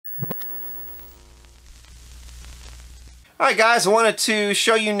Alright guys, I wanted to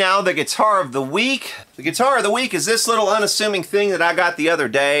show you now the guitar of the week. The guitar of the week is this little unassuming thing that I got the other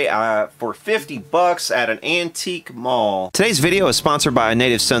day for 50 bucks at an antique mall. Today's video is sponsored by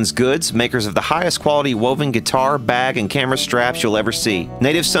Native Sons Goods, makers of the highest quality woven guitar, bag, and camera straps you'll ever see.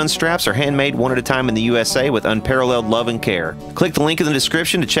 Native Sons straps are handmade one at a time in the USA with unparalleled love and care. Click the link in the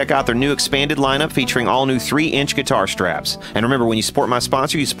description to check out their new expanded lineup featuring all new 3-inch guitar straps. And remember, when you support my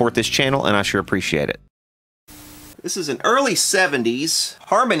sponsor, you support this channel, and I sure appreciate it. This is an early 70s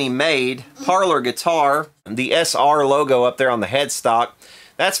Harmony made parlor guitar. The SR logo up there on the headstock.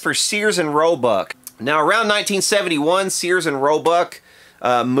 That's for Sears and Roebuck. Now around 1971, Sears and Roebuck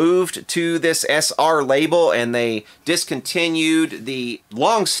moved to this SR label, and they discontinued the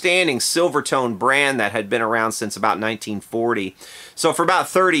long-standing Silvertone brand that had been around since about 1940. So for about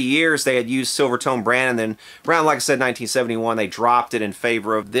 30 years they had used Silvertone brand, and then around, like I said, 1971 they dropped it in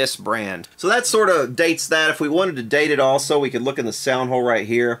favor of this brand. So that sort of dates that. If we wanted to date it also, we could look in the sound hole right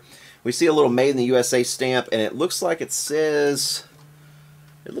here. We see a little Made in the USA stamp, and it looks like it says,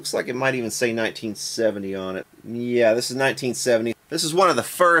 it looks like it might even say 1970 on it. Yeah, this is 1970. This is one of the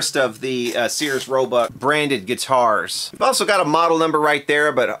first of the Sears Roebuck branded guitars. We've also got a model number right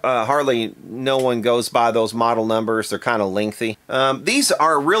there, but hardly no one goes by those model numbers. They're kind of lengthy. These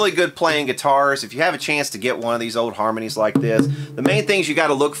are really good playing guitars. If you have a chance to get one of these old Harmonies like this, the main things you got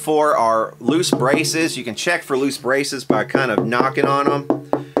to look for are loose braces. You can check for loose braces by kind of knocking on them.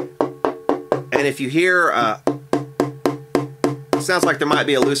 And if you hear, it sounds like there might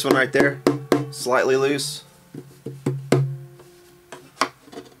be a loose one right there, slightly loose.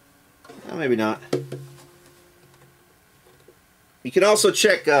 Maybe not. You can also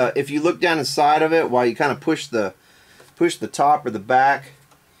check if you look down inside of it while you kind of push the top or the back.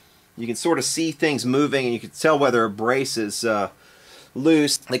 You can sort of see things moving, and you can tell whether a brace is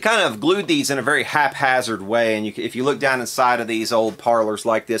loose. They kind of glued these in a very haphazard way, and if you look down inside of these old parlors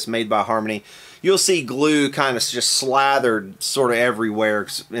like this made by Harmony, you'll see glue kind of just slathered sort of everywhere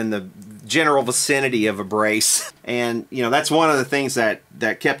in the general vicinity of a brace. And you know, that's one of the things that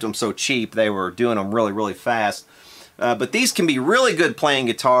kept them so cheap. They were doing them really, really fast. But these can be really good playing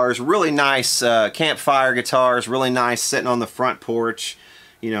guitars, really nice campfire guitars, really nice sitting on the front porch,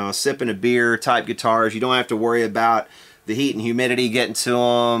 you know, sipping a beer type guitars. You don't have to worry about the heat and humidity getting to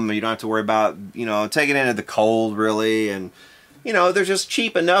them. You don't have to worry about, you know, taking it into the cold really. And you know, they're just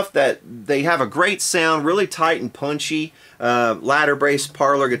cheap enough that they have a great sound, really tight and punchy. Ladder brace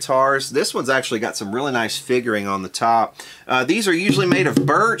parlor guitars. This one's actually got some really nice figuring on the top. These are usually made of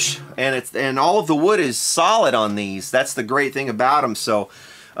birch, and all of the wood is solid on these. That's the great thing about them. So,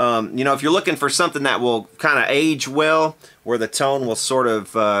 you know, if you're looking for something that will kind of age well, where the tone will sort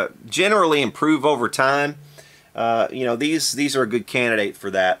of generally improve over time, you know, these are a good candidate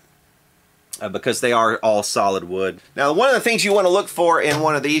for that. Because they are all solid wood. Now, one of the things you want to look for in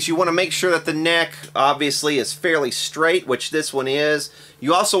one of these, you want to make sure that the neck obviously is fairly straight, which this one is.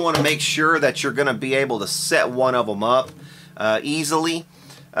 You also want to make sure that you're going to be able to set one of them up easily.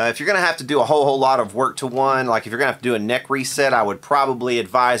 If you're going to have to do a whole lot of work to one, like if you're going to have to do a neck reset, I would probably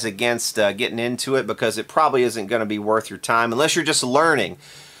advise against getting into it, because it probably isn't going to be worth your time unless you're just learning.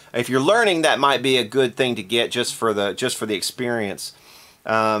 If you're learning, that might be a good thing to get just for the experience.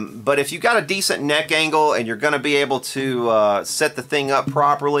 But if you've got a decent neck angle and you're going to be able to set the thing up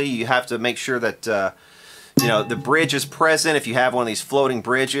properly, you have to make sure that you know, the bridge is present. If you have one of these floating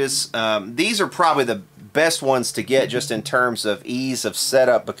bridges, these are probably the best ones to get just in terms of ease of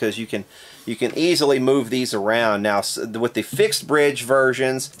setup, because you can easily move these around. Now with the fixed bridge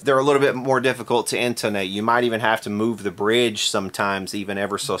versions, they're a little bit more difficult to intonate. You might even have to move the bridge sometimes, even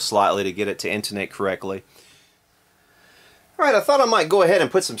ever so slightly, to get it to intonate correctly. Alright, I thought I might go ahead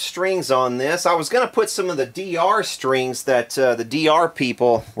and put some strings on this. I was going to put some of the DR strings that the DR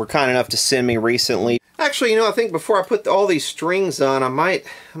people were kind enough to send me recently. Actually, you know, I think before I put all these strings on, I might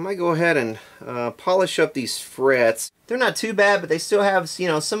go ahead and polish up these frets. They're not too bad, but they still have, you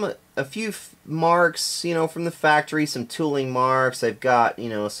know, a few marks, you know, from the factory, some tooling marks. They've got, you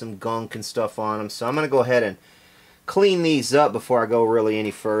know, some gunk and stuff on them. So I'm going to go ahead and clean these up before I go really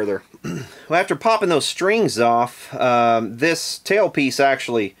any further. Well, after popping those strings off, this tailpiece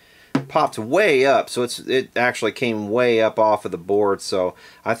actually popped way up, so it actually came way up off of the board. So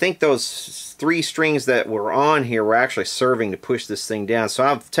I think those 3 strings that were on here were actually serving to push this thing down. So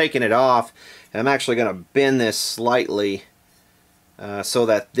I've taken it off, and I'm actually going to bend this slightly so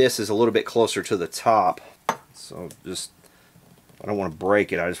that this is a little bit closer to the top. So just, I don't want to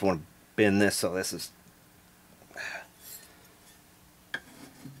break it, I just want to bend this so this is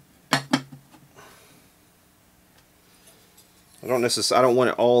I don't want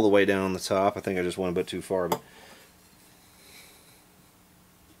it all the way down on the top. I think I just went a bit too far. But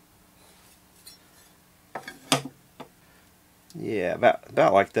Yeah,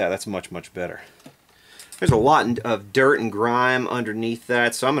 about like that. That's much, much better. There's a lot of dirt and grime underneath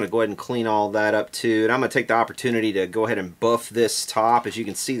that, so I'm going to go ahead and clean all that up too. And I'm going to take the opportunity to go ahead and buff this top. As you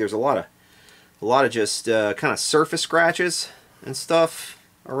can see, there's a lot of just kind of surface scratches and stuff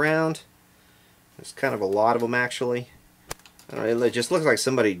around. There's kind of a lot of them actually. I don't know, it just looks like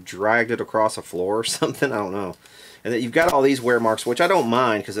somebody dragged it across a floor or something. I don't know. And then you've got all these wear marks, which I don't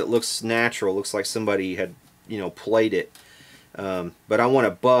mind because it looks natural. It looks like somebody had, you know, played it. But I want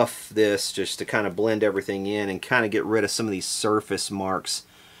to buff this just to kind of blend everything in and kind of get rid of some of these surface marks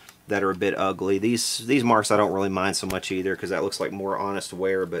that are a bit ugly. These marks I don't really mind so much either because that looks like more honest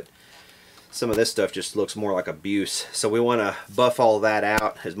wear, but some of this stuff just looks more like abuse. So we want to buff all that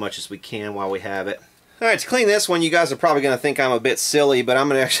out as much as we can while we have it. Alright, to clean this one, you guys are probably going to think I'm a bit silly, but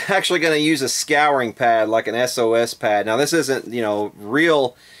I'm actually going to use a scouring pad, like an SOS pad. Now this isn't, you know,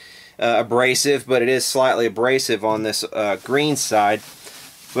 real abrasive, but it is slightly abrasive on this green side.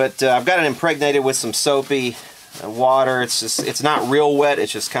 But I've got it impregnated with some soapy water. It's not real wet,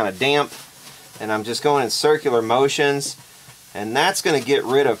 it's just kind of damp. And I'm just going in circular motions. And that's going to get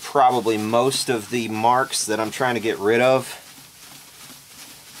rid of probably most of the marks that I'm trying to get rid of.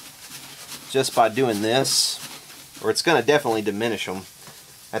 Just by doing this, or it's going to definitely diminish them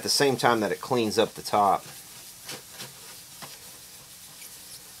at the same time that it cleans up the top.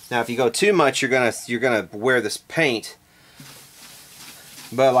 Now if you go too much, you're gonna wear this paint,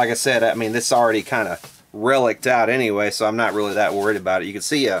 but like I said, I mean, this is already kind of reliced out anyway, so I'm not really that worried about it. You can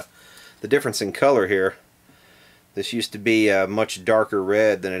see the difference in color here. This used to be a much darker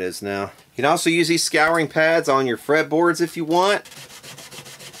red than it is now. You can also use these scouring pads on your fretboards if you want.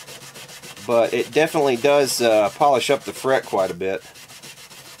 But it definitely does polish up the fret quite a bit.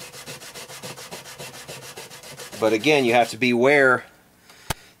 But again, you have to be aware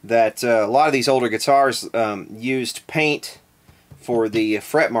that a lot of these older guitars used paint for the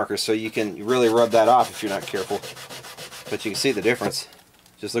fret markers, so you can really rub that off if you're not careful. But you can see the difference.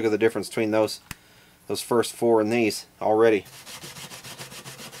 Just look at the difference between those first four and these already.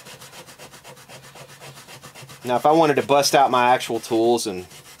 Now if I wanted to bust out my actual tools and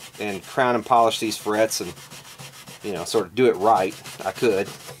crown and polish these frets and, you know, sort of do it right, I could.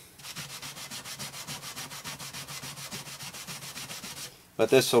 But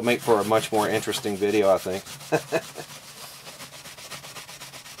this will make for a much more interesting video, I think.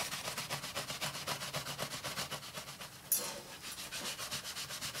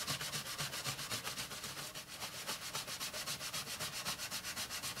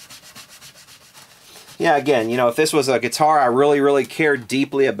 Yeah, again, you know, if this was a guitar I really cared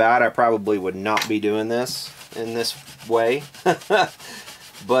deeply about, I probably would not be doing this in this way.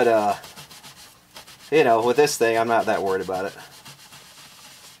 But, you know, with this thing, I'm not that worried about it.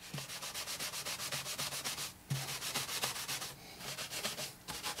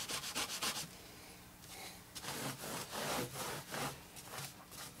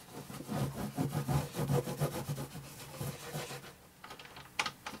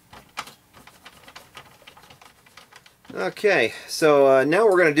 Okay, so now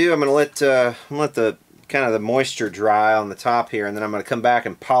what we're going to do, I'm going to let the kind of the moisture dry on the top here, and then I'm going to come back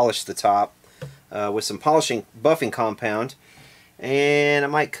and polish the top with some buffing compound, and I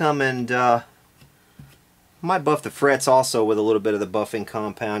might come and might buff the frets also with a little bit of the buffing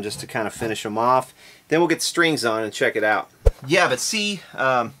compound just to kind of finish them off. Then we'll get the strings on and check it out. Yeah, but see,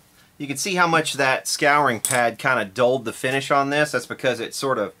 you can see how much that scouring pad kind of dulled the finish on this. That's because it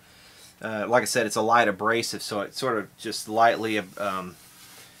sort of like I said, it's a light abrasive, so it sort of just lightly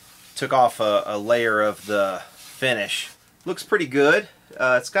took off a layer of the finish. Looks pretty good.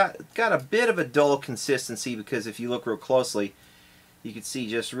 It's got a bit of a dull consistency because if you look real closely, you can see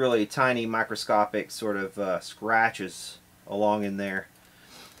just really tiny microscopic sort of scratches along in there.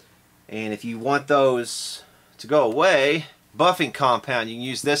 And if you want those to go away, buffing compound, you can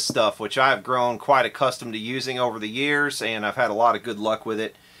use this stuff, which I've grown quite accustomed to using over the years, and I've had a lot of good luck with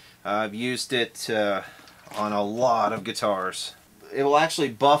it. I've used it on a lot of guitars. It will actually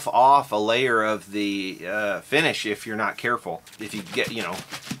buff off a layer of the finish if you're not careful. If you get, you know,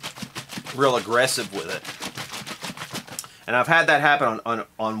 real aggressive with it. And I've had that happen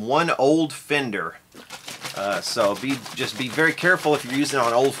on one old Fender. So just be very careful if you're using it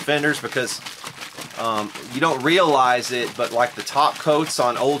on old Fenders, because you don't realize it, but like the top coats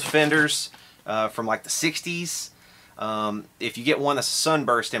on old Fenders from like the 60s, if you get one that's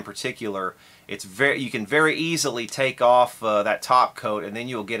sunburst in particular, you can very easily take off that top coat, and then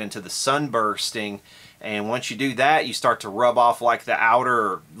you'll get into the sunbursting. And once you do that, you start to rub off like the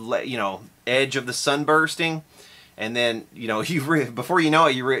outer, you know, edge of the sunbursting, and then before you know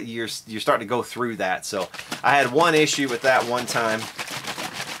it, you're starting to go through that. So I had one issue with that one time,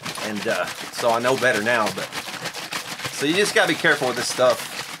 and so I know better now. But so you just gotta be careful with this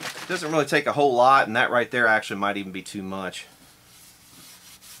stuff. It doesn't really take a whole lot, and that right there actually might even be too much.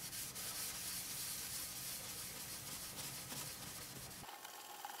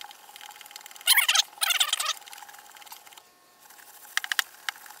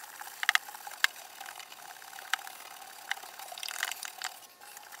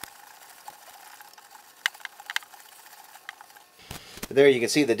 There you can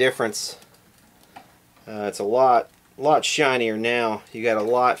see the difference. It's a lot shinier now. You got a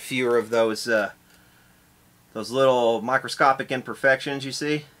lot fewer of those little microscopic imperfections, you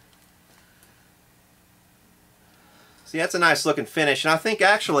see. See, that's a nice looking finish, and I think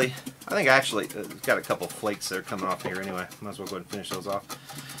actually it's got a couple flakes that are coming off here anyway. Might as well go ahead and finish those off.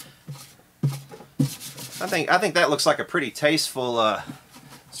 I think that looks like a pretty tasteful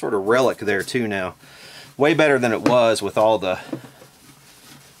sort of relic there too now. Way better than it was with all the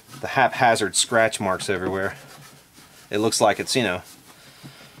haphazard scratch marks everywhere. It looks like it's, it's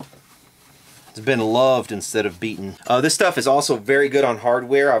been loved instead of beaten. This stuff is also very good on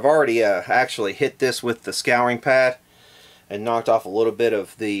hardware. I've already actually hit this with the scouring pad and knocked off a little bit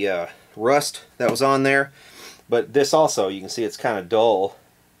of the rust that was on there. But this also, you can see it's kind of dull,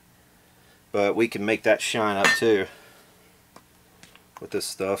 but we can make that shine up too with this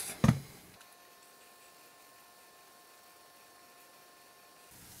stuff.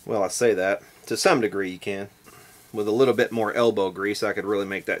 Well, I say that. To some degree you can. With a little bit more elbow grease I could really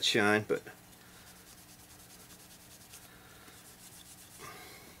make that shine, but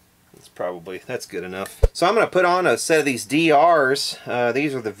that's good enough. So I'm going to put on a set of these DRs.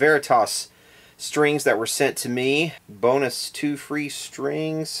 These are the Veritas strings that were sent to me. Bonus 2 free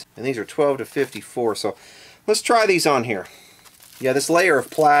strings. And these are 12 to 54. So let's try these on here. Yeah, this layer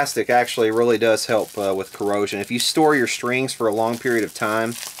of plastic actually really does help with corrosion. If you store your strings for a long period of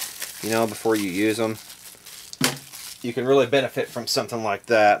time, before you use them, you can really benefit from something like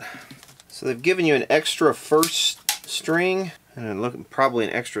that. So they've given you an extra first string and probably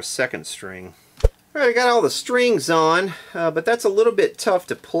an extra second string. Alright, I got all the strings on, but that's a little bit tough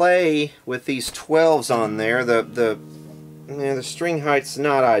to play with these 12s on there. The string height's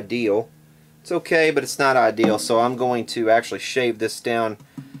not ideal. It's okay, but it's not ideal, so I'm going to actually shave this down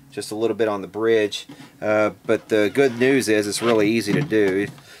just a little bit on the bridge. But the good news is it's really easy to do.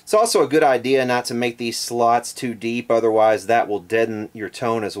 It's also a good idea not to make these slots too deep, otherwise that will deaden your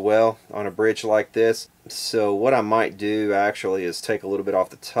tone as well on a bridge like this. So what I might do actually is take a little bit off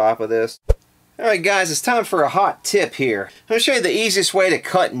the top of this. Alright guys, it's time for a hot tip here. I'm going to show you the easiest way to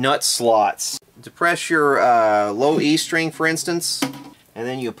cut nut slots. Depress your low E string, for instance, and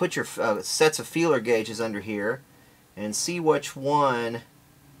then you put your sets of feeler gauges under here and see which one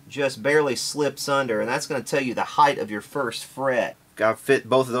just barely slips under, and that's going to tell you the height of your first fret. Got to fit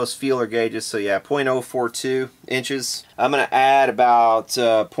both of those feeler gauges, so yeah, 0.042 inches. I'm going to add about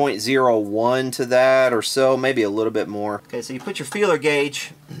 0.01 to that or so, maybe a little bit more. Okay, so you put your feeler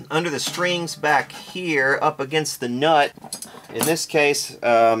gauge under the strings back here up against the nut. In this case,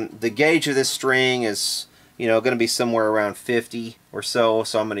 the gauge of this string is going to be somewhere around 50 or so,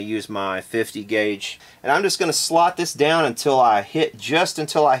 so I'm going to use my 50 gauge. And I'm just going to slot this down until I hit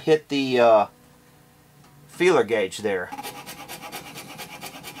the feeler gauge there.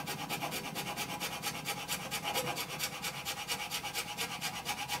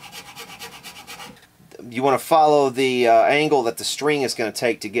 You want to follow the angle that the string is going to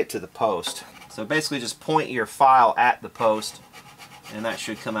take to get to the post. So basically just point your file at the post and that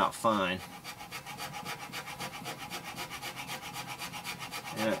should come out fine.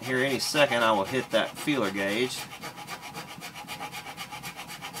 And here any second I will hit that feeler gauge.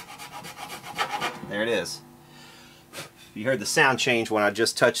 There it is. You heard the sound change when I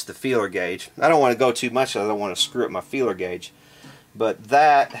just touched the feeler gauge. I don't want to go too much, I don't want to screw up my feeler gauge. But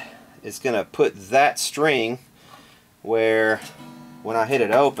that is going to put that string where when I hit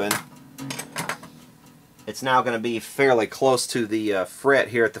it open, it's now going to be fairly close to the fret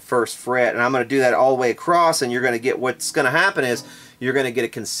here at the first fret, and I'm going to do that all the way across, and you're going to get, what's going to happen is you're going to get a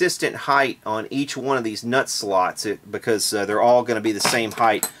consistent height on each one of these nut slots because they're all going to be the same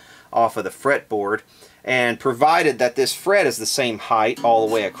height off of the fretboard. And provided that this fret is the same height all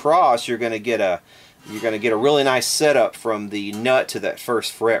the way across, you're going to get a really nice setup from the nut to that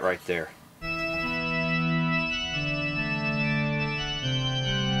first fret right there.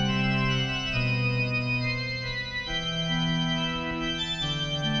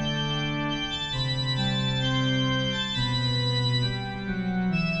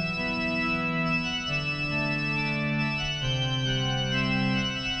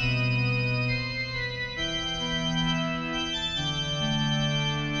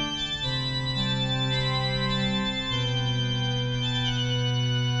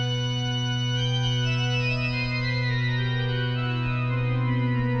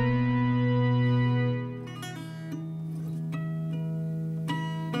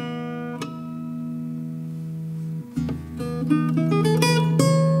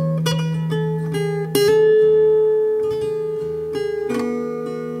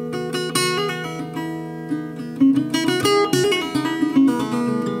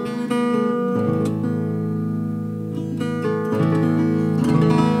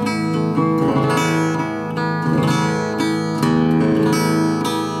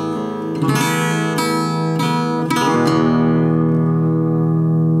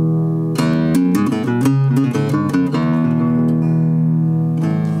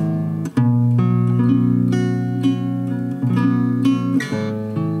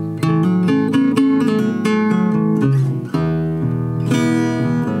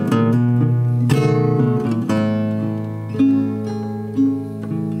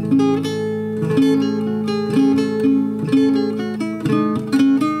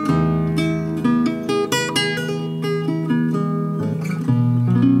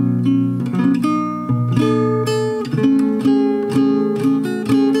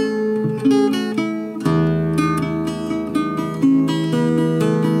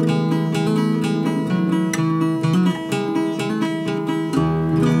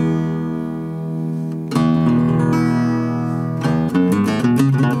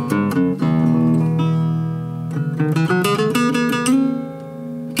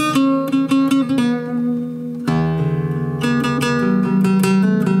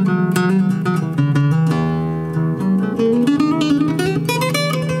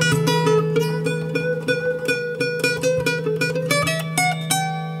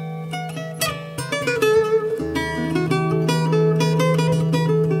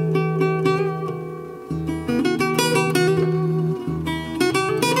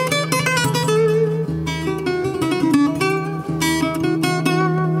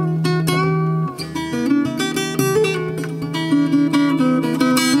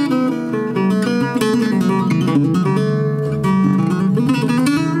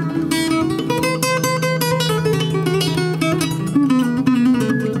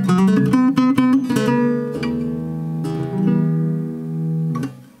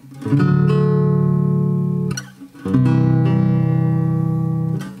 it.